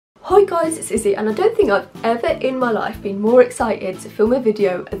Hi guys, it's Izzy, and I don't think I've ever in my life been more excited to film a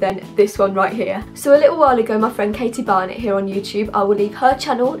video than this one right here. So a little while ago, my friend Katie Barnett here on YouTube, I will leave her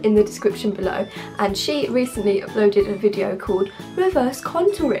channel in the description below, and she recently uploaded a video called Reverse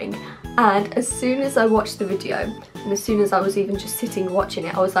Contouring. And as soon as I watched the video, and as soon as I was even just sitting watching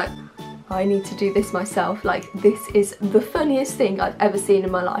it, I was like, I need to do this myself. Like, this is the funniest thing I've ever seen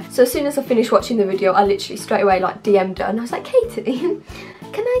in my life. So as soon as I finished watching the video, I literally straight away like DM'd her and I was like, Katie,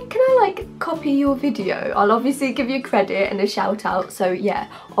 can I like copy your video? I'll obviously give you credit and a shout out. So yeah,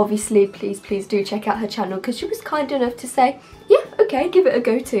 obviously please do check out her channel, because she was kind enough to say, yeah, okay, give it a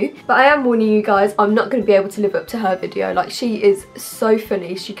go too. But I am warning you guys, I'm not going to be able to live up to her video. Like, she is so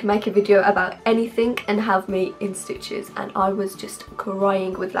funny. She can make a video about anything and have me in stitches, and I was just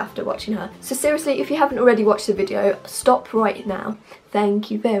crying with laughter watching her. So seriously, if you haven't already watched the video, stop right now. Thank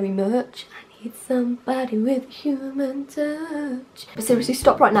you very much. It's somebody with a human touch. But seriously,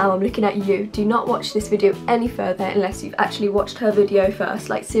 stop right now, I'm looking at you. Do not watch this video any further unless you've actually watched her video first.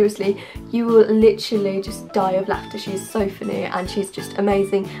 Like, seriously, you will literally just die of laughter. She's so funny and she's just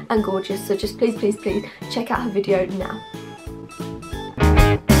amazing and gorgeous. So just please check out her video now.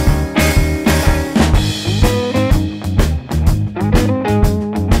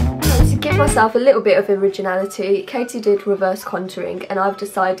 Myself a little bit of originality, Katie did reverse contouring, and I've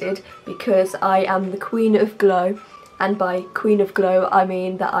decided, because I am the queen of glow, and by queen of glow I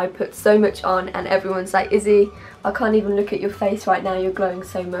mean that I put so much on and everyone's like, Izzy, I can't even look at your face right now, you're glowing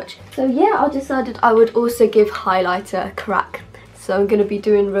so much. So yeah, I decided I would also give highlighter a crack. So I'm going to be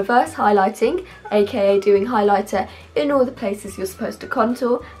doing reverse highlighting, aka doing highlighter in all the places you're supposed to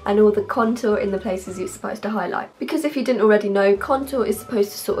contour and all the contour in the places you're supposed to highlight. Because if you didn't already know, contour is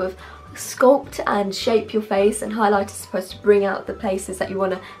supposed to sort of sculpt and shape your face, and highlight is supposed to bring out the places that you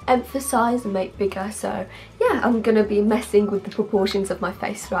want to emphasize and make bigger. So yeah, I'm going to be messing with the proportions of my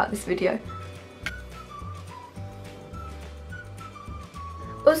face throughout this video.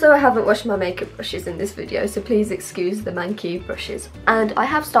 Also, I haven't washed my makeup brushes in this video, so please excuse the manky brushes. And I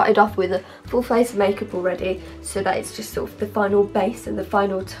have started off with a full face of makeup already, so that it's just sort of the final base and the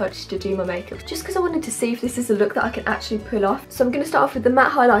final touch to do my makeup. Just because I wanted to see if this is a look that I can actually pull off. So I'm going to start off with the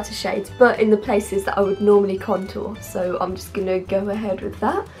matte highlighter shades, but in the places that I would normally contour. So I'm just going to go ahead with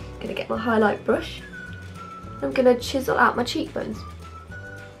that. I'm going to get my highlight brush. I'm going to chisel out my cheekbones.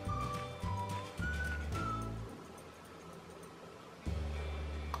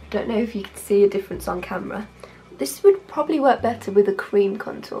 Don't know if you can see a difference on camera. This would probably work better with a cream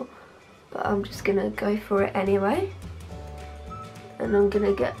contour, but I'm just gonna go for it anyway. And I'm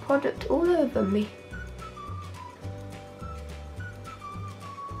gonna get product all over me.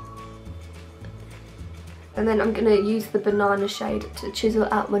 And then I'm gonna use the banana shade to chisel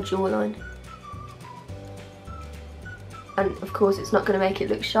out my jawline. And of course it's not going to make it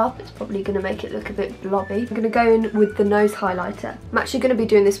look sharp, it's probably going to make it look a bit blobby. I'm going to go in with the nose highlighter. I'm actually going to be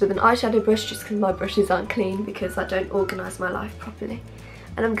doing this with an eyeshadow brush just because my brushes aren't clean, because I don't organise my life properly.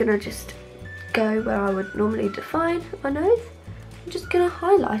 And I'm going to just go where I would normally define my nose. I'm just going to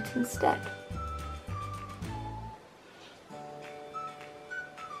highlight instead.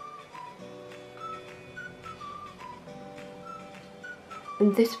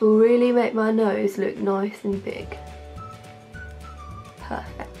 And this will really make my nose look nice and big.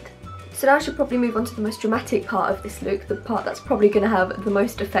 Perfect. So now I should probably move on to the most dramatic part of this look, the part that's probably going to have the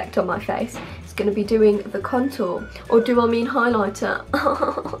most effect on my face. It's going to be doing the contour, or do I mean highlighter?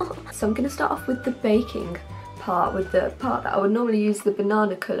 So I'm going to start off with the baking part, with the part that I would normally use the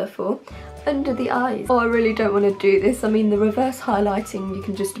banana colour for, under the eyes. Oh, I really don't want to do this. I mean, the reverse highlighting you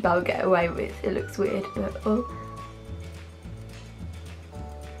can just about get away with. It looks weird, but oh.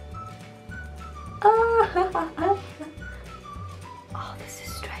 Oh, this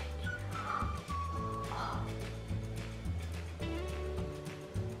is strange. Oh.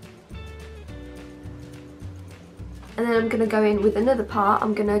 And then I'm going to go in with another part.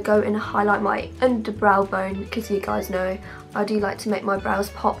 I'm going to go and highlight my underbrow bone, because you guys know I do like to make my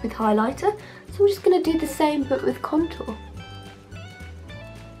brows pop with highlighter. So I'm just going to do the same but with contour.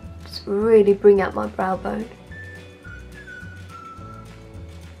 Just really bring out my brow bone.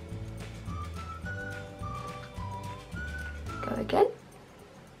 Again,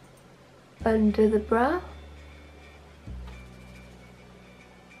 under the brow,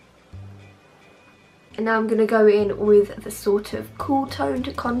 and now I'm going to go in with the sort of cool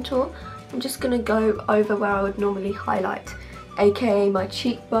toned contour. I'm just going to go over where I would normally highlight, aka my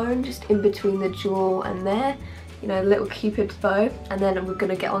cheekbone, just in between the jaw and there, you know, little cupid's bow. And then we're going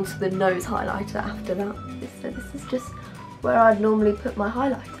to get onto the nose highlighter after that. So this is just where I'd normally put my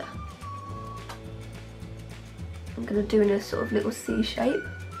highlighter. I'm going to do in a sort of little C shape.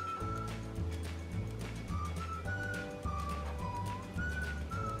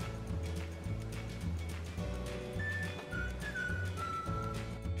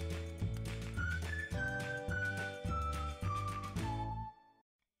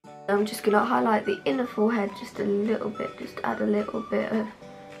 I'm just going to highlight the inner forehead just a little bit, just add a little bit of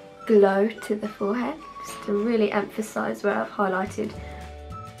glow to the forehead, just to really emphasise where I've highlighted.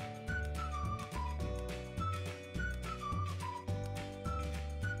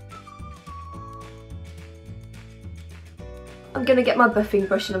 I'm going to get my buffing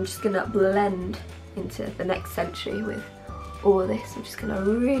brush and I'm just going to blend into the next century with all this. I'm just going to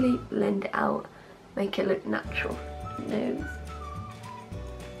really blend it out, make it look natural. Nose.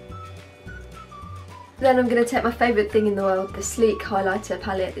 Then I'm going to take my favourite thing in the world, the Sleek highlighter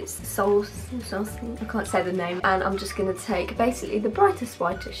palette. It's the Soul, I can't say the name. And I'm just going to take basically the brightest,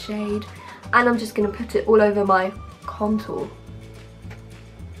 whitest shade and I'm just going to put it all over my contour.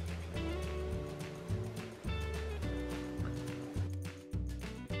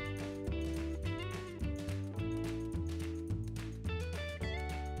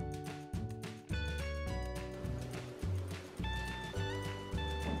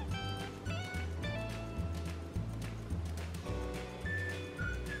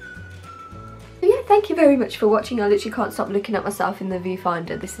 Thank you very much for watching. I literally can't stop looking at myself in the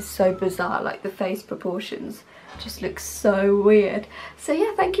viewfinder. This is so bizarre, like the face proportions just look so weird. So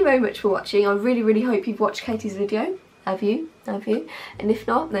yeah, thank you very much for watching. I really hope you've watched Katie's video. Have you? And if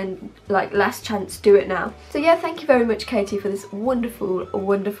not, then like last chance, do it now. So yeah, thank you very much Katie for this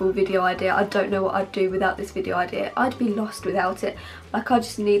wonderful video idea. I don't know what I'd do without this video idea. I'd be lost without it. Like I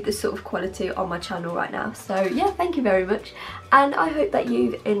just need this sort of quality on my channel right now. So yeah, thank you very much and I hope that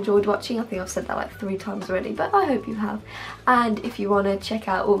you've enjoyed watching. I think I've said that like 3 times already, but I hope you have. And if you want to check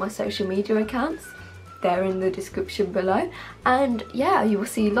out all my social media accounts, they're in the description below. And yeah, you will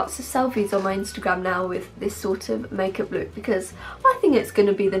see lots of selfies on my Instagram now with this sort of makeup look because I think it's going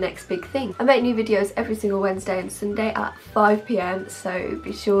to be the next big thing. I make new videos every single Wednesday and Sunday at 5 PM, so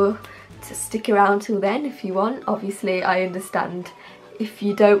be sure to stick around till then if you want. Obviously I understand if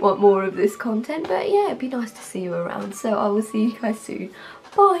you don't want more of this content, but yeah, it'd be nice to see you around. So I will see you guys soon.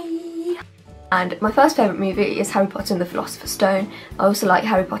 Bye! And my first favourite movie is Harry Potter and the Philosopher's Stone. I also like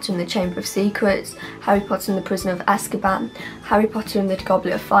Harry Potter and the Chamber of Secrets, Harry Potter and the Prisoner of Azkaban, Harry Potter and the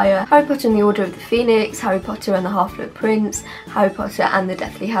Goblet of Fire, Harry Potter and the Order of the Phoenix, Harry Potter and the Half-Blood Prince, Harry Potter and the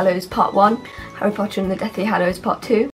Deathly Hallows Part 1, Harry Potter and the Deathly Hallows Part 2,